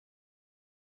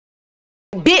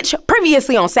Bitch,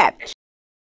 previously on Savage.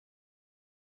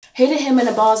 Hitting him in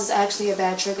the balls is actually a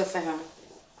bad trigger for him.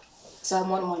 So I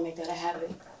wouldn't want to make that a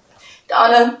habit.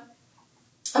 Donna,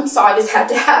 I'm sorry this had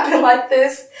to happen like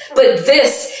this, but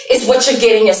this is what you're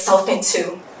getting yourself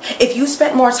into. If you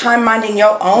spent more time minding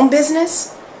your own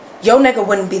business, your nigga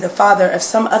wouldn't be the father of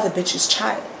some other bitch's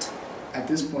child. At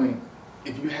this point,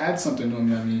 if you had something on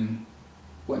me, I mean,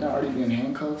 wouldn't I already be in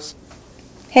handcuffs?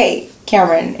 Hey,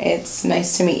 Cameron, it's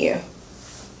nice to meet you.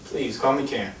 Please, call me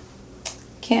Cam.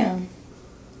 Cam.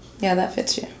 Yeah, that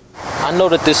fits you. I know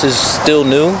that this is still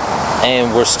new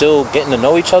and we're still getting to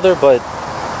know each other, but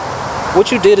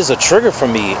what you did is a trigger for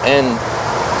me, and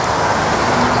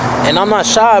I'm not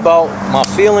shy about my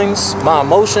feelings, my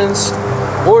emotions,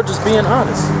 or just being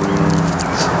honest.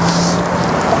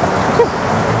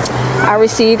 I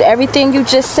received everything you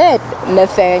just said,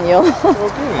 Nathaniel. Well,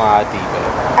 give me my ID,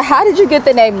 babe. How did you get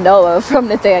the name Noah from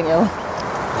Nathaniel?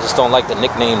 I just don't like the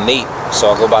nickname Nate, so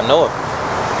I'll go by Noah.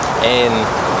 And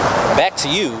back to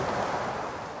you.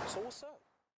 So what's up?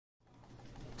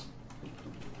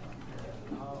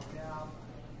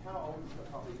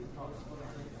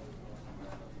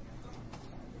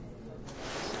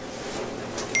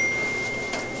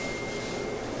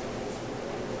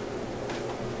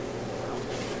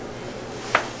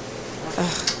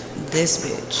 This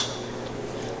bitch.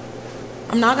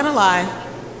 I'm not gonna lie,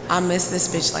 I miss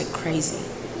this bitch like crazy.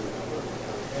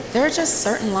 There are just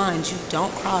certain lines you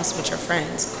don't cross with your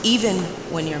friends, even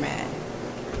when you're mad.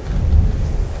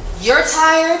 You're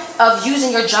tired of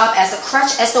using your job as a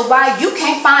crutch as to why you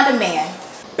can't find a man.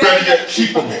 Better yet,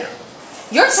 keep a man.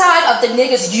 You're tired of the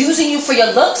niggas using you for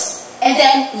your looks and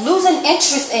then losing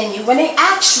interest in you when they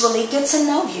actually get to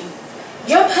know you.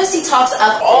 Your pussy talks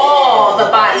of all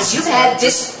the bodies you've had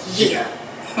this year.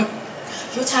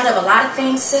 You're tired of a lot of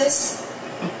things, sis.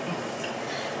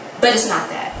 But it's not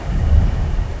that.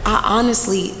 I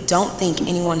honestly don't think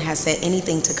anyone has said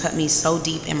anything to cut me so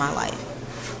deep in my life.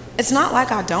 It's not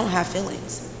like I don't have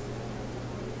feelings.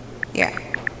 Yeah,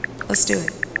 let's do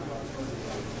it.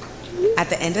 At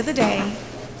the end of the day,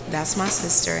 that's my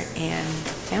sister, and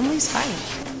family's fighting.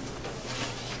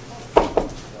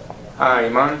 Hi,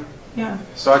 Imani. Yeah.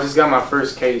 So I just got my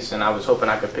first case, and I was hoping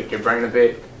I could pick your brain a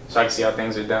bit so I can see how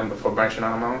things are done before branching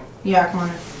on my own. Yeah, come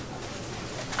on.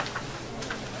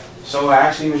 So I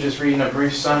actually was just reading a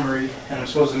brief summary, and I'm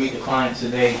supposed to meet the client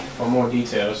today for more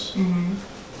details. Mm-hmm.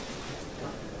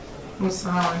 What's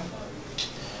the summary?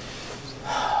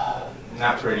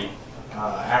 Not pretty.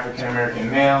 African-American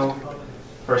male,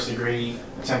 first degree,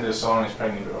 attempted assault on his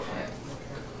pregnant girlfriend.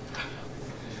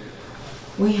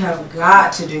 We have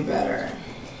got to do better.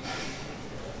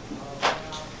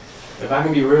 If I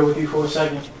can be real with you for a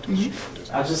second,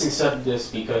 Mm-hmm. I just accepted this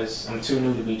because I'm too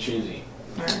new to be choosy.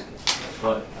 Alright.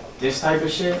 But this type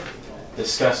of shit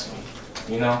disgusts me,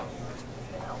 you know?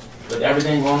 With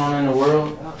everything going on in the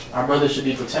world, our brothers should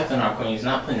be protecting our queens,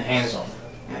 not putting hands on them.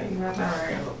 Yeah, you got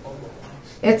that right.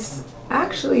 It's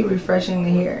actually refreshing to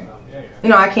hear. You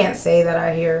know, I can't say that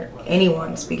I hear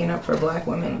anyone speaking up for black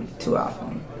women too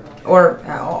often. Or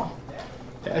at all.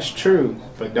 That's true,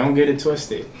 but don't get it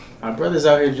twisted. My brother's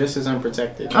out here just as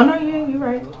unprotected. Oh no, yeah, you're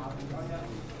right.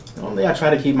 Normally I try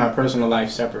to keep my personal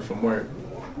life separate from work.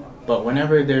 But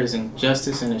whenever there's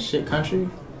injustice in a shit country,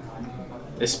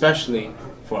 especially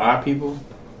for our people,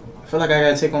 I feel like I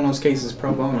gotta take on those cases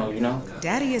pro bono, you know?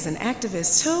 Daddy is an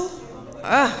activist too?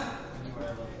 Ugh.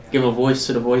 Give a voice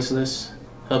to the voiceless.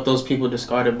 Help those people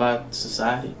discarded by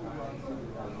society.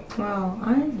 Wow,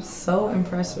 I'm so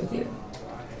impressed with you.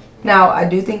 Now, I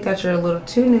do think that you're a little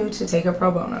too new to take a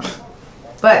pro bono,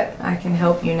 but I can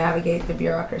help you navigate the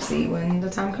bureaucracy when the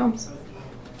time comes.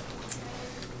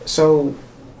 So,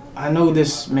 I know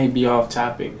this may be off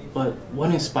topic, but what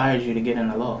inspired you to get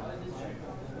into law?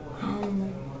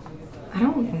 I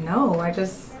don't know.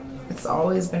 It's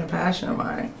always been a passion of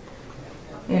mine,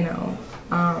 you know,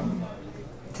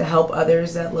 to help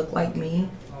others that look like me.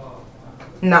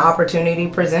 And the opportunity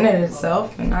presented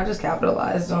itself, and I just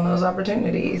capitalized on those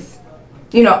opportunities.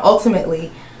 You know,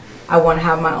 ultimately, I want to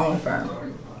have my own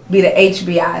firm, be the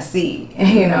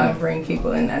HBIC, you know, and bring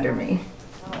people in under me.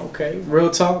 Okay, real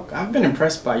talk. I've been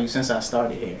impressed by you since I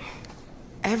started here.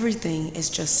 Everything is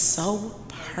just so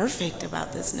perfect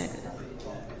about this nigga.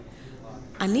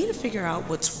 I need to figure out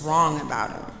what's wrong about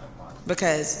him,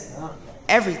 because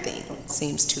everything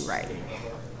seems too right.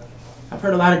 I've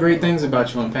heard a lot of great things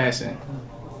about you in passing.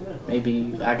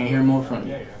 Maybe I can hear more from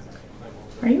you.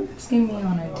 Are you asking me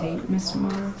on a date, Mr.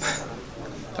 Morris?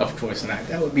 Of course not.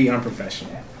 That would be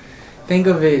unprofessional. Think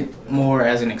of it more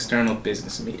as an external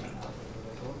business meeting.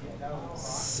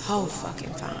 So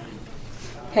fucking fine.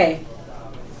 Hey,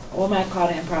 We might call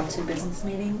it an impromptu business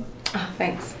meeting. Oh,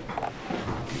 thanks.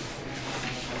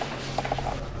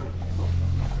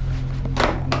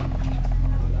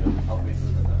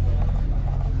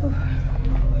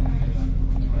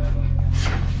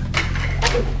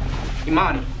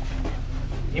 Imani.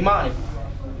 Imani.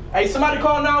 Hey, somebody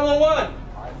call 911.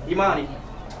 Imani.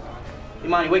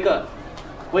 Imani, wake up.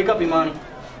 Wake up, Imani.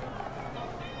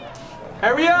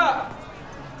 Hurry up!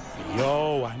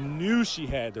 Yo, I knew she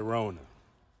had the Rona.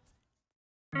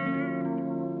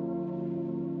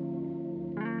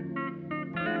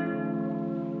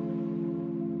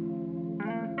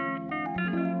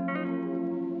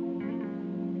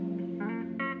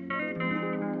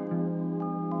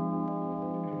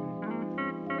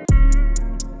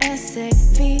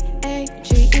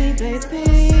 S-A-V-A-G-E, baby.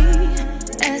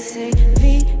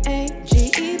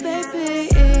 S-A-V-A-G-E, baby.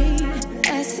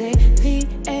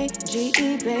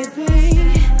 S-A-V-A-G-E, baby.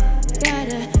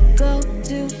 Gotta go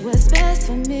do what's best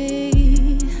for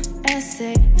me.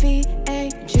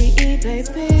 S-A-V-A-G-E,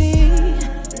 baby.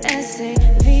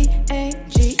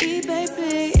 S-A-V-A-G-E,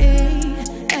 baby.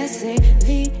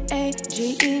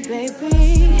 S-A-V-A-G-E,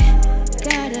 baby.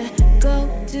 Gotta go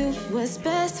do what's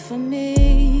best for me.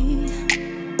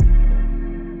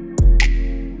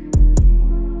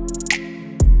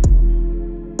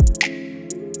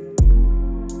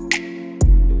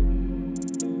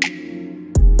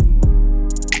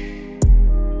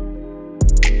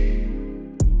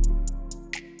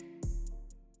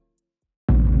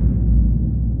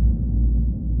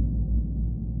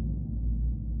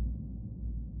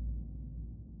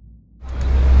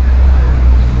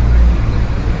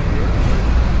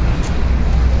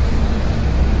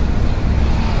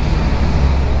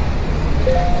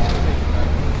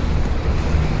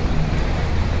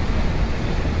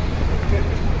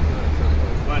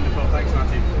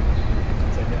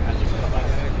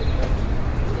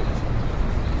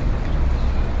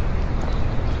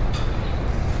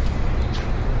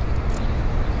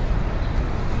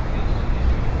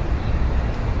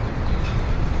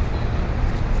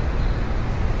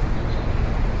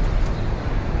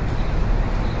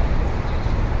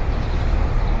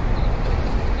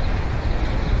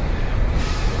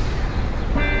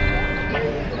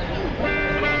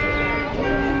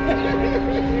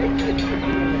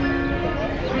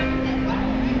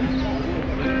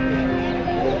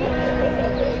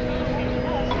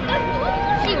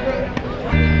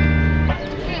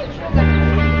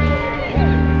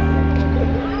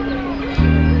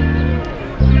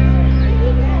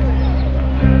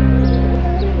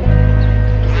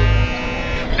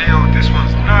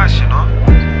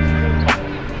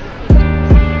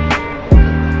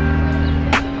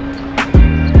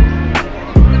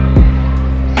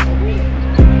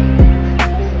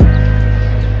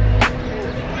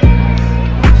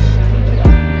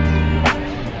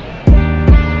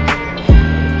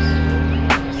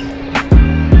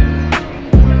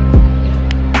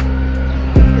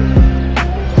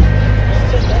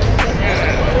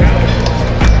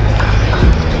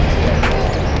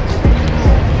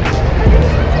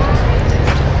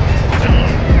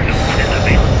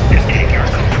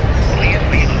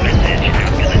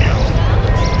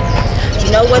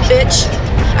 What, bitch?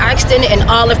 I extended an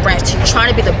olive branch to you, trying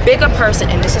to be the bigger person,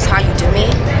 and this is how you do me?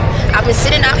 I've been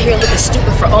sitting out here looking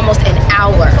stupid for almost an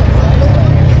hour.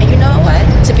 And you know what?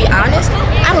 To be honest,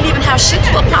 I don't even have shit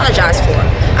to apologize for.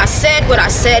 I said what I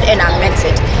said and I meant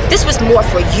it. This was more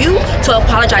for you to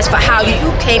apologize for how you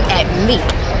came at me.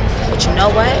 But you know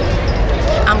what?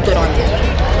 I'm good on you.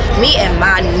 Me and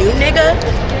my new nigga,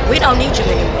 we don't need you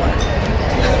anymore.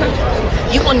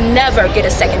 You will never get a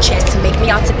second chance to make me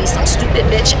out to be some stupid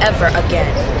bitch ever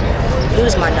again.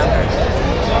 Lose my number.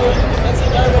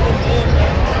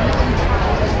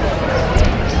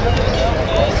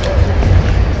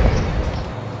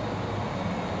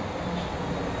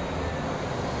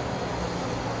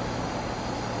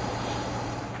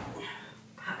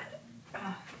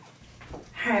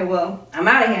 Alright, well, I'm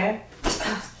out of here. I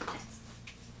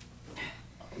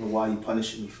don't know why you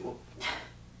punishing me for.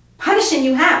 Punishing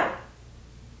you how?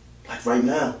 Like right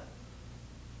now.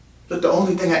 Look, the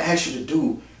only thing I asked you to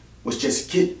do was just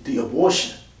get the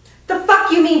abortion. The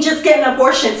fuck you mean just get an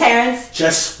abortion, Terrance?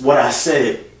 Just what I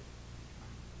said.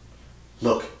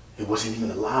 Look, it wasn't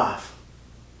even alive.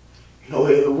 You know,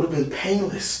 it would have been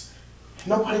painless.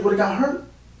 Nobody would have got hurt.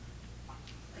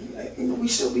 You know, we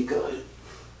still be good.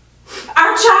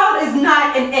 Our child is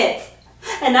not an it.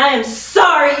 And I am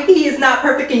sorry if he is not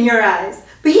perfect in your eyes.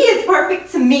 But he is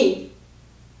perfect to me.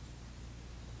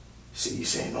 See, you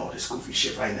saying all this goofy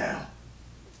shit right now.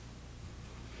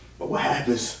 But what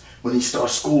happens when he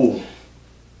starts school?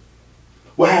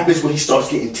 What happens when he starts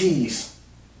getting teased?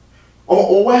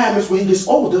 Or what happens when he gets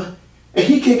older and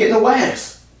he can't get no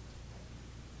ass?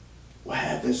 What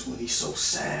happens when he's so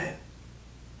sad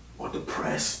or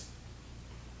depressed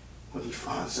when he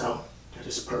finds out that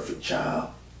his perfect child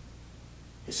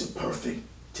isn't perfect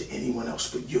to anyone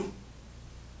else but you?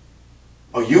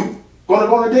 Are you gonna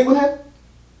go on a date with him?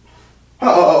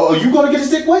 Are you gonna get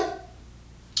his dick wet?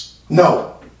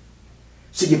 No.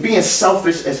 See, you're being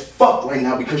selfish as fuck right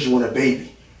now because you want a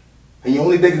baby. And you're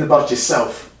only thinking about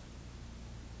yourself.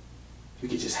 You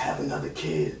could just have another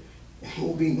kid and he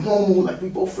will be normal like we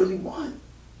both really want.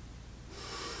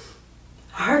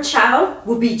 Our child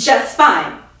will be just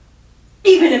fine,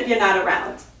 even if you're not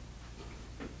around.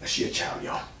 That's your child,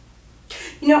 y'all.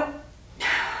 You know,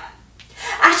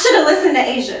 I should have listened to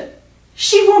Asia.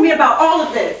 She warned me about all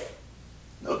of this.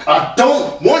 Look, I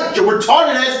don't want your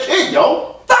retarded ass kid,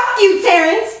 yo. Fuck you,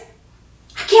 Terrance.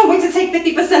 I can't wait to take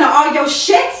 50% of all your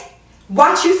shit.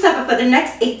 Watch you suffer for the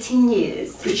next 18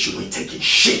 years. Bitch, you ain't taking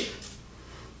shit.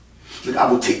 Look,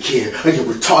 I will take care of your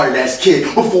retarded ass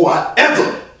kid before I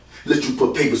ever let you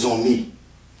put papers on me.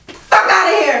 Fuck out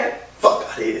of here. Fuck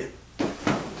out of here.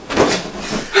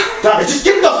 Donna, just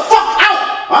get the fuck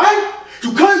out, alright?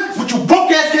 You come, what you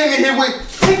broke ass came in here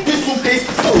with, take this suitcase,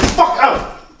 get the fuck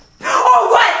out. Or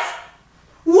what?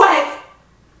 What?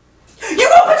 You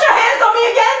gonna put your hands on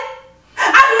me again?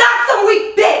 I'm not some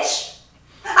weak bitch.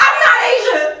 I'm not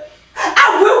Asia.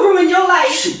 I will ruin your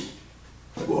life. Shit,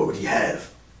 you already have.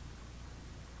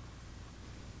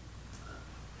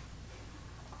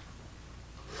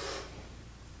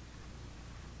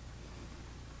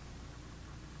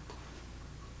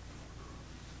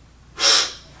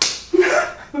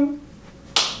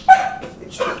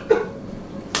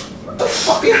 What the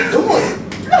fuck are you doing?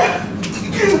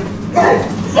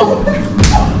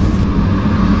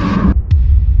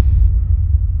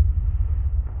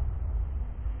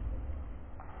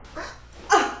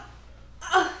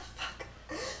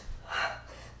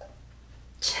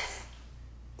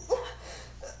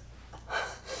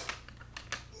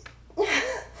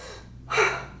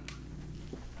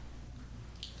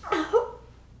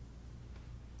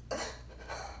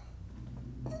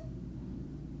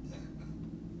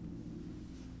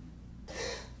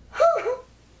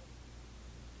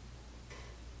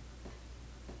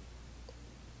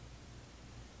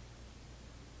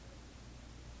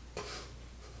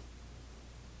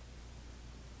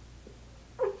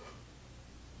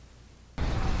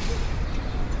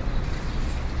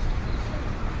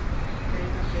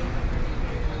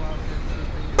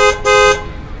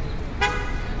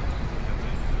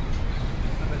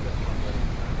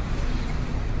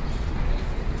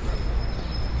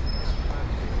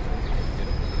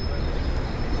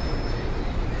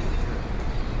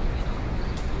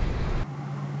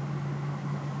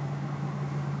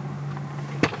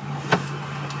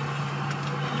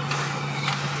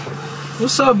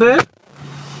 What's up, babe?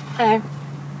 Hey.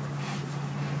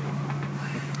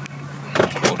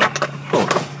 Hold on.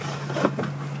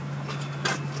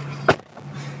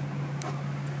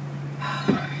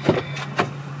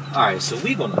 Alright, so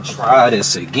we gonna try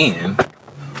this again.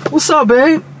 What's up,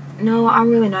 babe? No,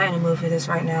 I'm really not in the mood for this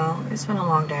right now. It's been a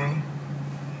long day.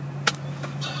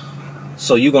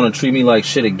 So you gonna treat me like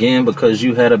shit again because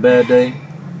you had a bad day?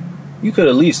 You could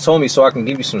at least told me so I can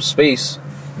give you some space.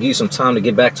 Give you some time to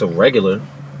get back to regular.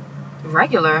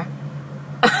 Regular?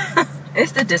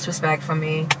 It's the disrespect from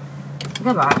me.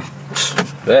 Goodbye.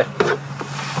 Bet.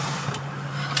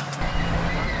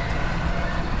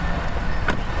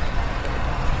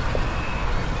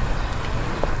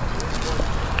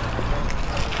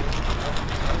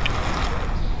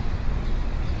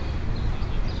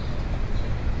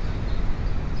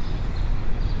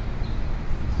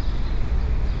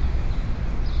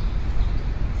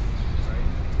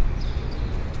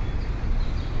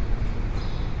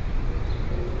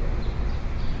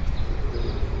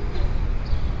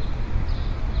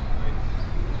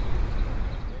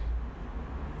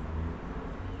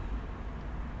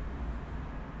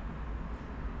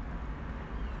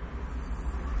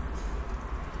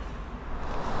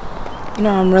 You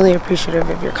know, I'm really appreciative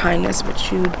of your kindness,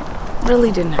 but you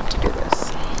really didn't have to do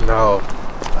this. No,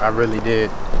 I really did.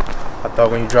 I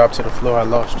thought when you dropped to the floor, I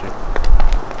lost you.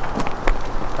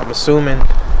 I'm assuming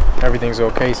everything's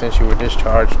okay since you were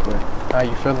discharged, but how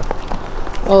you feeling?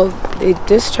 Well, they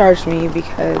discharged me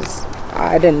because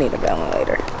I didn't need a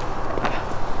ventilator.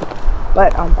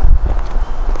 But I'm fine.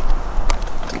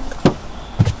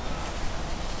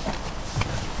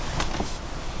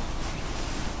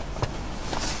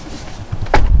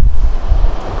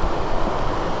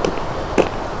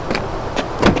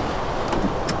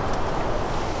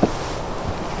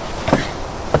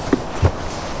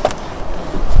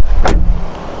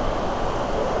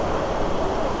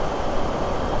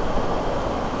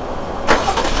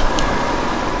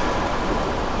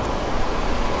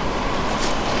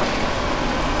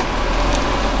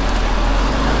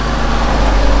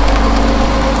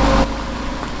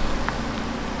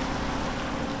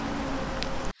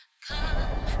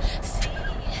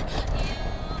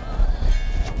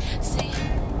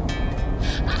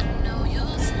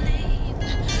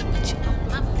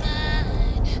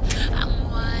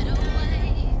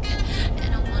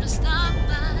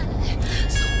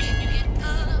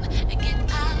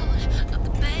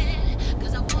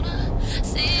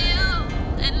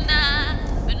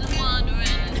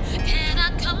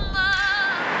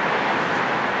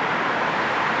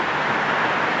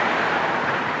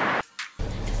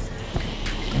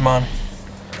 Imani.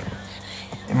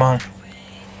 Imani.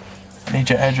 I need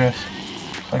your address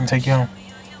so I can take you home.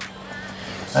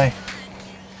 Hey.